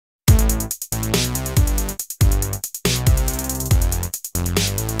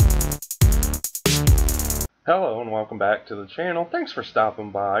Hello and welcome back to the channel. Thanks for stopping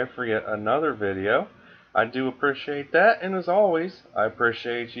by for yet another video. I do appreciate that, and as always, I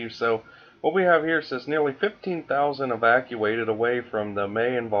appreciate you. So what we have here says nearly 15,000 evacuated away from the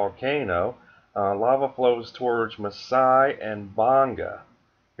Mayon volcano. Lava flows towards Miisi and Bonga.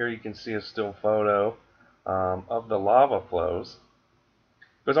 Here you can see a still photo of the lava flows.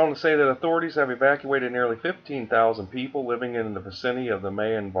 Goes on to say that authorities have evacuated nearly 15,000 people living in the vicinity of the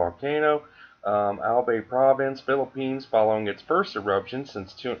Mayon volcano, Albay province, Philippines, following its first eruption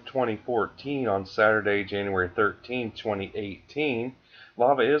since 2014 on Saturday, January 13, 2018.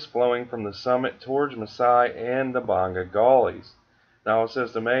 Lava is flowing from the summit towards Miisi and the Bonga gullies. Now it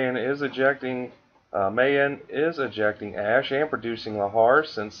says the Mayon is ejecting ash and producing lahars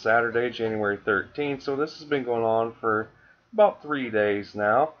since Saturday, January 13th. So this has been going on for about 3 days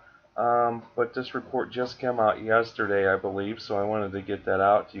now. But this report just came out yesterday, I believe, so I wanted to get that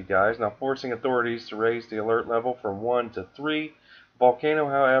out to you guys. Now, forcing authorities to raise the alert level from 1 to 3. Volcano,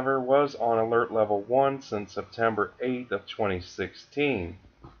 however, was on alert level 1 since September 8th of 2016.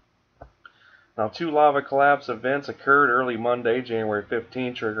 Now, two lava collapse events occurred early Monday, January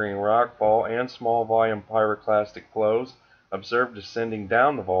 15, triggering rockfall and small volume pyroclastic flows observed descending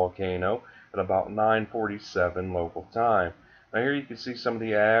down the volcano at about 9:47 local time. Now here you can see some of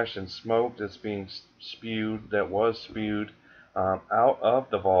the ash and smoke that's being spewed, out of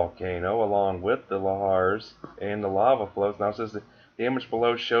the volcano along with the lahars and the lava flows. Now it says the image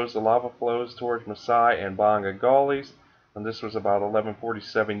below shows the lava flows towards Miisi and Bonga gullies, and this was about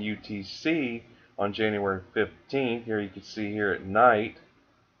 11:47 UTC on January 15th. Here you can see here at night.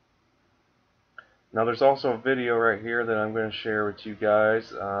 Now there's also a video right here that I'm going to share with you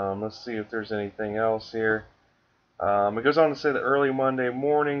guys. Let's see if there's anything else here. It goes on to say that early Monday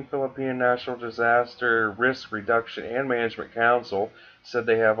morning, Philippine National Disaster Risk Reduction and Management Council said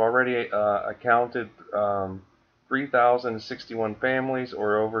they have already accounted 3,061 families,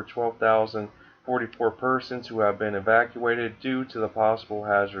 or over 12,044 persons, who have been evacuated due to the possible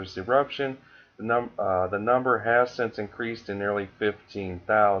hazardous eruption. The number has since increased to nearly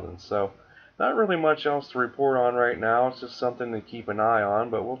 15,000. So not really much else to report on right now. It's just something to keep an eye on.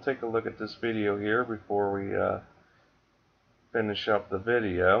 But we'll take a look at this video here before we finish up the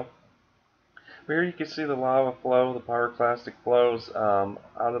video. Here you can see the lava flow, the pyroclastic flows out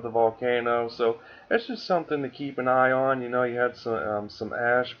of the volcano. So it's just something to keep an eye on. You know, you had some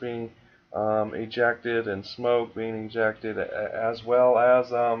ash being ejected and smoke being ejected, as well as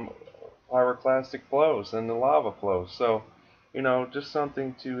pyroclastic flows and the lava flows. So, you know, just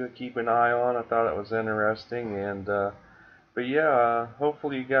something to keep an eye on. I thought it was interesting, and but yeah,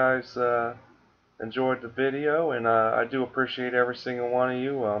 hopefully you guys enjoyed the video, and I do appreciate every single one of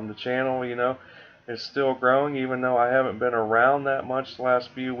you. The channel, you know, is still growing, even though I haven't been around that much the last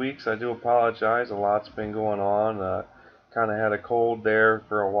few weeks. I do apologize. A lot's been going on. Kind of had a cold there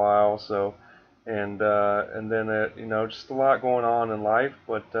for a while, so and then you know, just a lot going on in life,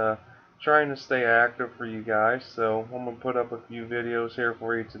 but trying to stay active for you guys. So I'm gonna put up a few videos here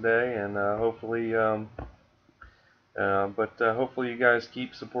for you today, and hopefully hopefully you guys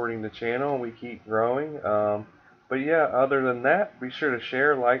keep supporting the channel and we keep growing. But yeah, other than that, be sure to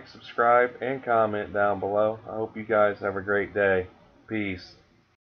share, like, subscribe, and comment down below. I hope you guys have a great day. Peace.